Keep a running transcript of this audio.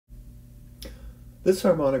This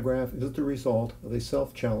harmonograph is the result of a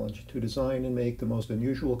self-challenge to design and make the most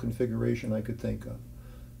unusual configuration I could think of.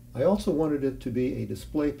 I also wanted it to be a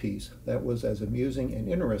display piece that was as amusing and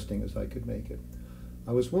interesting as I could make it.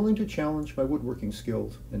 I was willing to challenge my woodworking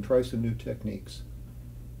skills and try some new techniques.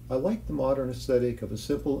 I liked the modern aesthetic of a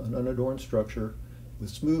simple and unadorned structure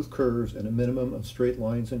with smooth curves and a minimum of straight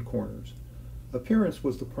lines and corners. Appearance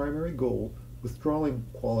was the primary goal, with drawing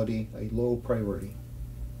quality a low priority.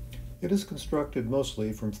 It is constructed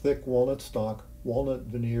mostly from thick walnut stock, walnut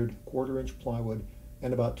veneered quarter-inch plywood,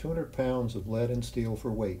 and about 200 pounds of lead and steel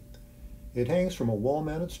for weight. It hangs from a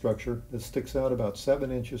wall-mounted structure that sticks out about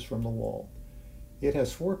 7 inches from the wall. It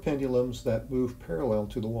has 4 pendulums that move parallel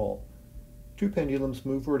to the wall. 2 pendulums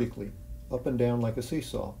move vertically, up and down like a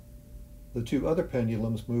seesaw. The 2 other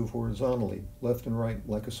pendulums move horizontally, left and right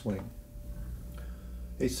like a swing.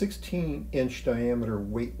 A 16-inch diameter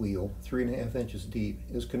weight wheel, 3.5 inches deep,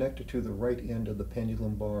 is connected to the right end of the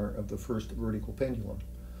pendulum bar of the first vertical pendulum.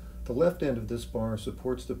 The left end of this bar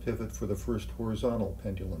supports the pivot for the first horizontal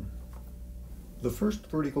pendulum. The first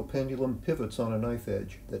vertical pendulum pivots on a knife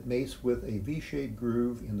edge that mates with a V-shaped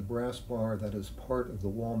groove in the brass bar that is part of the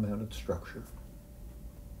wall-mounted structure.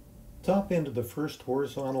 The top end of the first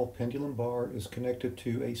horizontal pendulum bar is connected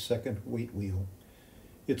to a second weight wheel.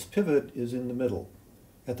 Its pivot is in the middle.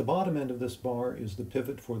 At the bottom end of this bar is the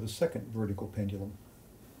pivot for the second vertical pendulum.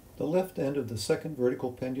 The left end of the second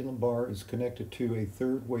vertical pendulum bar is connected to a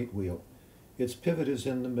third weight wheel. Its pivot is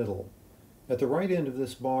in the middle. At the right end of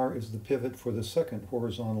this bar is the pivot for the second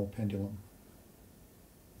horizontal pendulum.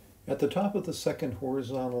 At the top of the second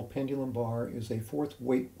horizontal pendulum bar is a fourth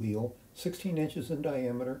weight wheel, 16 inches in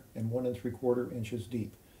diameter and 1 3/4 inches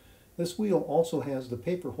deep. This wheel also has the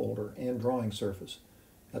paper holder and drawing surface.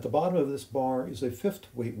 At the bottom of this bar is a fifth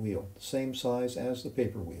weight wheel, the same size as the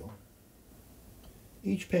paper wheel.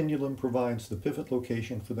 Each pendulum provides the pivot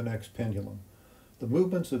location for the next pendulum. The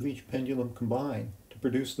movements of each pendulum combine to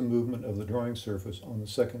produce the movement of the drawing surface on the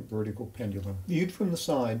second vertical pendulum. Viewed from the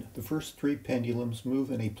side, the first 3 pendulums move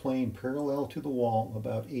in a plane parallel to the wall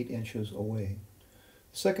about 8 inches away.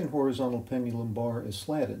 The second horizontal pendulum bar is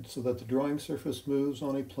slanted so that the drawing surface moves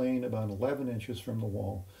on a plane about 11 inches from the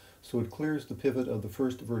wall, so it clears the pivot of the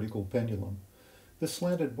first vertical pendulum. This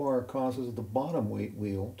slanted bar causes the bottom weight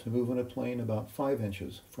wheel to move in a plane about 5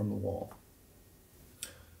 inches from the wall.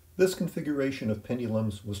 This configuration of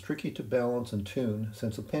pendulums was tricky to balance and tune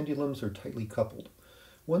since the pendulums are tightly coupled.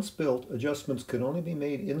 Once built, adjustments could only be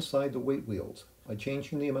made inside the weight wheels by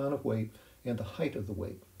changing the amount of weight and the height of the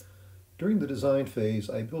weight. During the design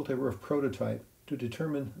phase, I built a rough prototype to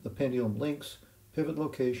determine the pendulum lengths, pivot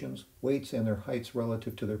locations, weights, and their heights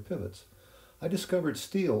relative to their pivots. I discovered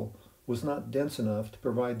steel was not dense enough to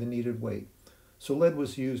provide the needed weight, so lead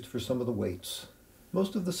was used for some of the weights.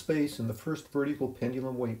 Most of the space in the first vertical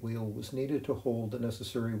pendulum weight wheel was needed to hold the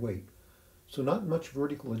necessary weight, so not much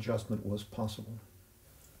vertical adjustment was possible.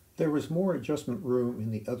 There was more adjustment room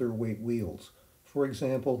in the other weight wheels. For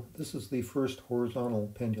example, this is the first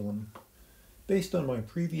horizontal pendulum. Based on my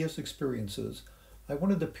previous experiences, I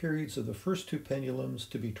wanted the periods of the first 2 pendulums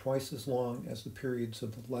to be twice as long as the periods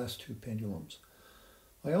of the last 2 pendulums.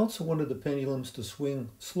 I also wanted the pendulums to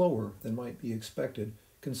swing slower than might be expected,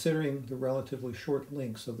 considering the relatively short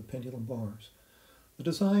lengths of the pendulum bars. The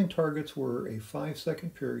design targets were a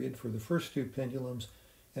 5-second period for the first 2 pendulums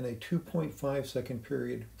and a 2.5-second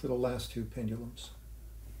period for the last 2 pendulums.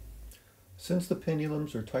 Since the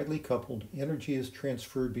pendulums are tightly coupled, energy is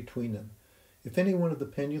transferred between them. If any one of the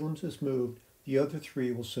pendulums is moved, the other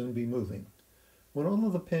 3 will soon be moving. When all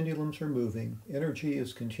of the pendulums are moving, energy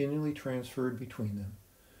is continually transferred between them.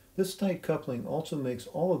 This tight coupling also makes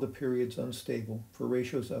all of the periods unstable for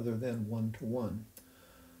ratios other than 1:1.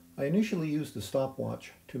 I initially used a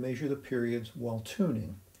stopwatch to measure the periods while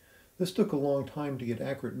tuning. This took a long time to get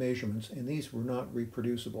accurate measurements, and these were not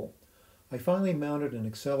reproducible. I finally mounted an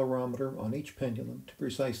accelerometer on each pendulum to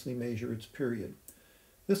precisely measure its period.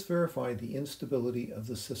 This verified the instability of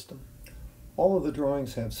the system. All of the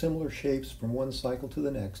drawings have similar shapes from one cycle to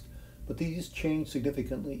the next, but these change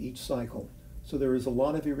significantly each cycle, so there is a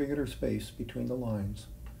lot of irregular space between the lines.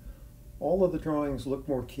 All of the drawings look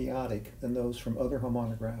more chaotic than those from other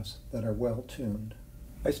harmonographs that are well tuned.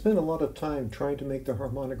 I spent a lot of time trying to make the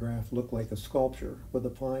harmonograph look like a sculpture with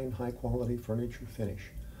a fine, high-quality furniture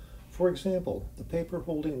finish. For example, the paper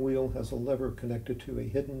holding wheel has a lever connected to a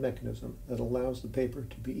hidden mechanism that allows the paper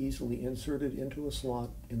to be easily inserted into a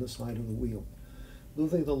slot in the side of the wheel.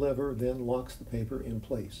 Moving the lever then locks the paper in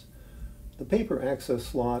place. The paper access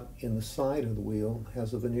slot in the side of the wheel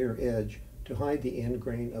has a veneer edge to hide the end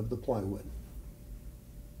grain of the plywood.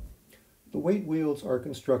 The weight wheels are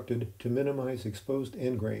constructed to minimize exposed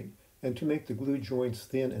end grain and to make the glue joints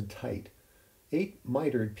thin and tight. 8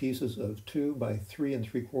 mitered pieces of 2 by 3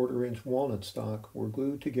 3/4 inch walnut stock were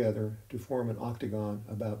glued together to form an octagon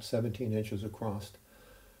about 17 inches across.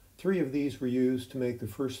 3 of these were used to make the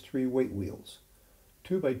first 3 weight wheels.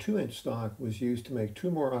 2 by 2 inch stock was used to make 2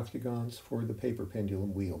 more octagons for the paper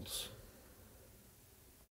pendulum wheels.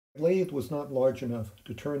 The lathe was not large enough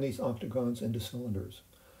to turn these octagons into cylinders.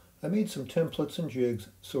 I made some templates and jigs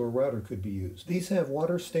so a router could be used. These have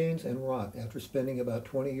water stains and rot after spending about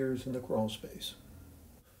 20 years in the crawl space.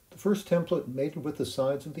 The first template mated with the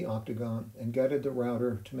sides of the octagon and guided the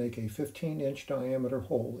router to make a 15-inch diameter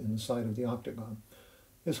hole in the side of the octagon.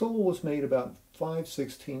 This hole was made about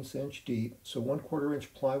 5/16 inch deep, so 1/4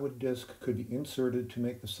 inch plywood disc could be inserted to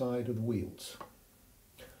make the side of the wheels.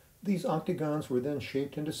 These octagons were then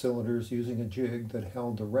shaped into cylinders using a jig that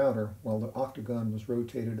held the router while the octagon was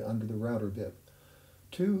rotated under the router bit.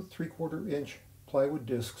 2 3/4 inch plywood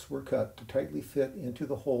discs were cut to tightly fit into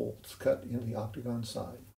the holes cut in the octagon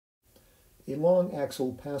side. A long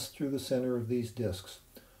axle passed through the center of these discs.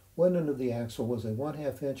 One end of the axle was a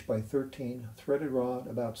 1/2 inch by 13 threaded rod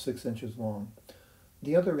about 6 inches long.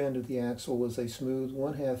 The other end of the axle was a smooth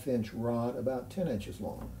 1/2 inch rod about 10 inches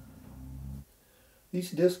long.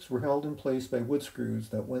 These discs were held in place by wood screws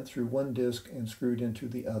that went through one disc and screwed into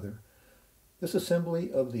the other. This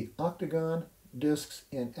assembly of the octagon, discs,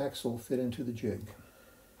 and axle fit into the jig.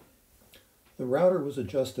 The router was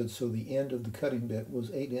adjusted so the end of the cutting bit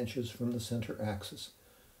was 8 inches from the center axis.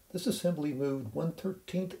 This assembly moved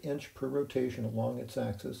 1/13 inch per rotation along its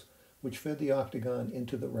axis, which fed the octagon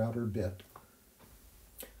into the router bit.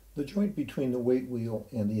 The joint between the weight wheel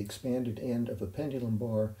and the expanded end of a pendulum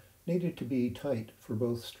bar needed to be tight for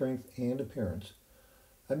both strength and appearance.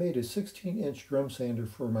 I made a 16-inch drum sander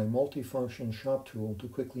for my multifunction shop tool to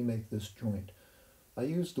quickly make this joint. I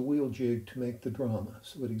used the wheel jig to make the drum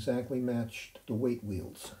so it exactly matched the weight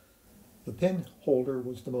wheels. The pen holder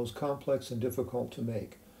was the most complex and difficult to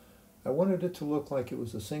make. I wanted it to look like it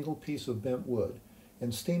was a single piece of bent wood,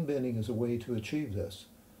 and steam bending is a way to achieve this.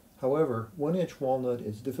 However, 1-inch walnut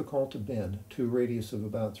is difficult to bend to a radius of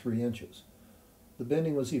about 3 inches. The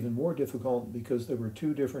bending was even more difficult because there were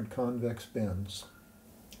 2 different convex bends.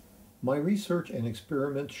 My research and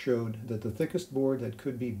experiments showed that the thickest board that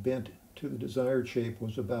could be bent to the desired shape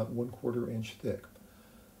was about 1/4 inch thick.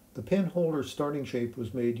 The pen holder starting shape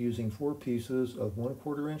was made using 4 pieces of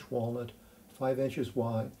 1/4 inch walnut, 5 inches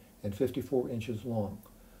wide and 54 inches long.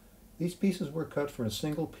 These pieces were cut from a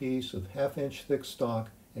single piece of 1/2 inch thick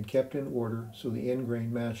stock and kept in order so the end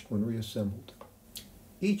grain matched when reassembled.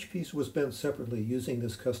 Each piece was bent separately using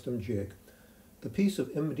this custom jig. The piece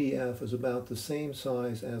of MDF is about the same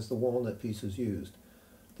size as the walnut pieces used.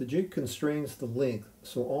 The jig constrains the length,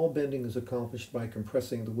 so all bending is accomplished by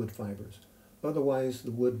compressing the wood fibers. Otherwise,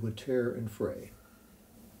 the wood would tear and fray.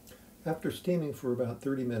 After steaming for about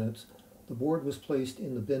 30 minutes, the board was placed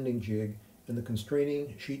in the bending jig and the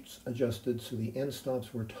constraining sheets adjusted so the end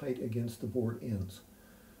stops were tight against the board ends.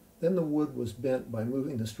 Then the wood was bent by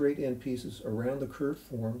moving the straight end pieces around the curved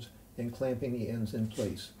forms and clamping the ends in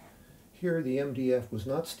place. Here the MDF was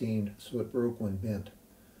not steamed, so it broke when bent.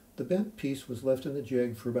 The bent piece was left in the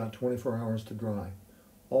jig for about 24 hours to dry.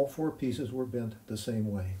 All 4 pieces were bent the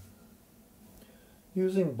same way.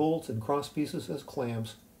 Using bolts and cross pieces as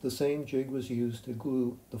clamps, the same jig was used to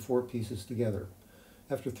glue the 4 pieces together.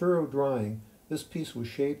 After thorough drying, this piece was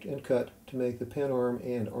shaped and cut to make the pen arm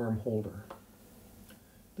and arm holder.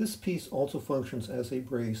 This piece also functions as a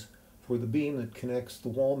brace for the beam that connects the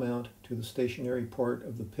wall mount to the stationary part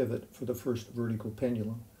of the pivot for the first vertical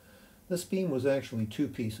pendulum. This beam was actually 2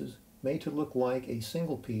 pieces, made to look like a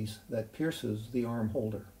single piece that pierces the arm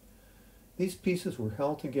holder. These pieces were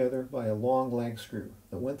held together by a long lag screw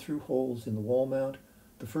that went through holes in the wall mount,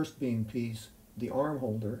 the first beam piece, the arm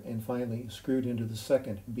holder, and finally screwed into the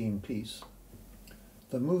second beam piece.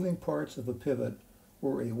 The moving parts of a pivot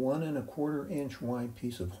were a 1 1/4 inch wide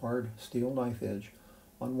piece of hard steel knife edge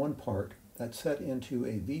on one part that set into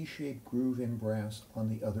a V-shaped groove in brass on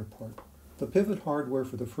the other part. The pivot hardware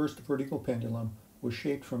for the first vertical pendulum was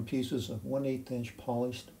shaped from pieces of 1/8 inch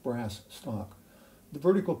polished brass stock. The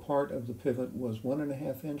vertical part of the pivot was 1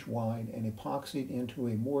 1/2 inch wide and epoxied into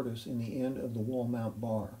a mortise in the end of the wall mount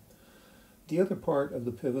bar. The other part of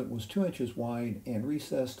the pivot was 2 inches wide and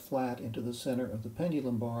recessed flat into the center of the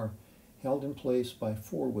pendulum bar, held in place by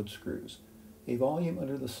 4 wood screws. A volume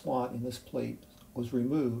under the slot in this plate was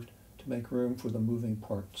removed to make room for the moving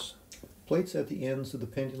parts. Plates at the ends of the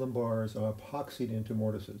pendulum bars are epoxied into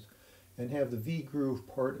mortises and have the V-groove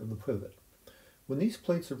part of the pivot. When these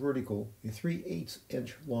plates are vertical, a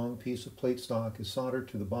 3/8" long piece of plate stock is soldered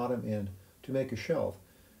to the bottom end to make a shelf,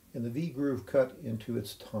 and the V-groove cut into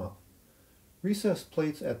its top. Recessed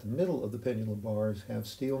plates at the middle of the pendulum bars have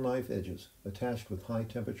steel knife edges attached with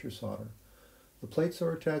high-temperature solder. The plates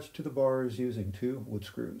are attached to the bars using 2 wood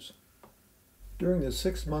screws. During the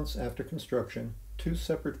 6 months after construction, 2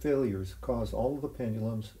 separate failures caused all of the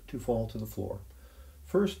pendulums to fall to the floor.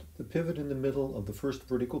 First, the pivot in the middle of the first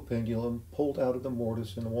vertical pendulum pulled out of the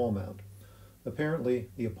mortise in the wall mount. Apparently,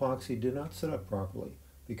 the epoxy did not set up properly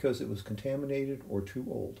because it was contaminated or too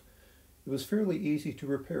old. It was fairly easy to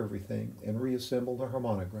repair everything and reassemble the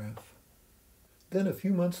harmonograph. Then a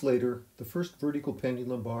few months later, the first vertical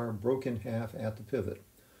pendulum bar broke in half at the pivot.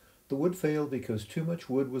 The wood failed because too much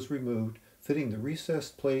wood was removed, fitting the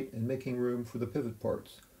recessed plate and making room for the pivot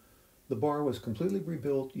parts. The bar was completely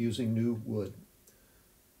rebuilt using new wood.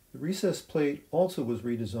 The recessed plate also was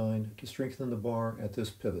redesigned to strengthen the bar at this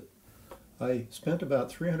pivot. I spent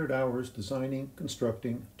about 300 hours designing,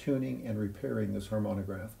 constructing, tuning, and repairing this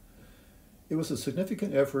harmonograph. It was a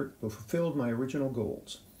significant effort but fulfilled my original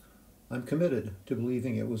goals. I'm committed to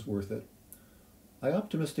believing it was worth it. I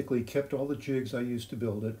optimistically kept all the jigs I used to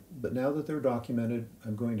build it, but now that they're documented,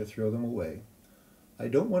 I'm going to throw them away. I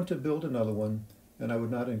don't want to build another one, and I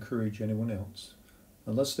would not encourage anyone else,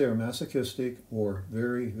 unless they are masochistic or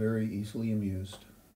very, very easily amused.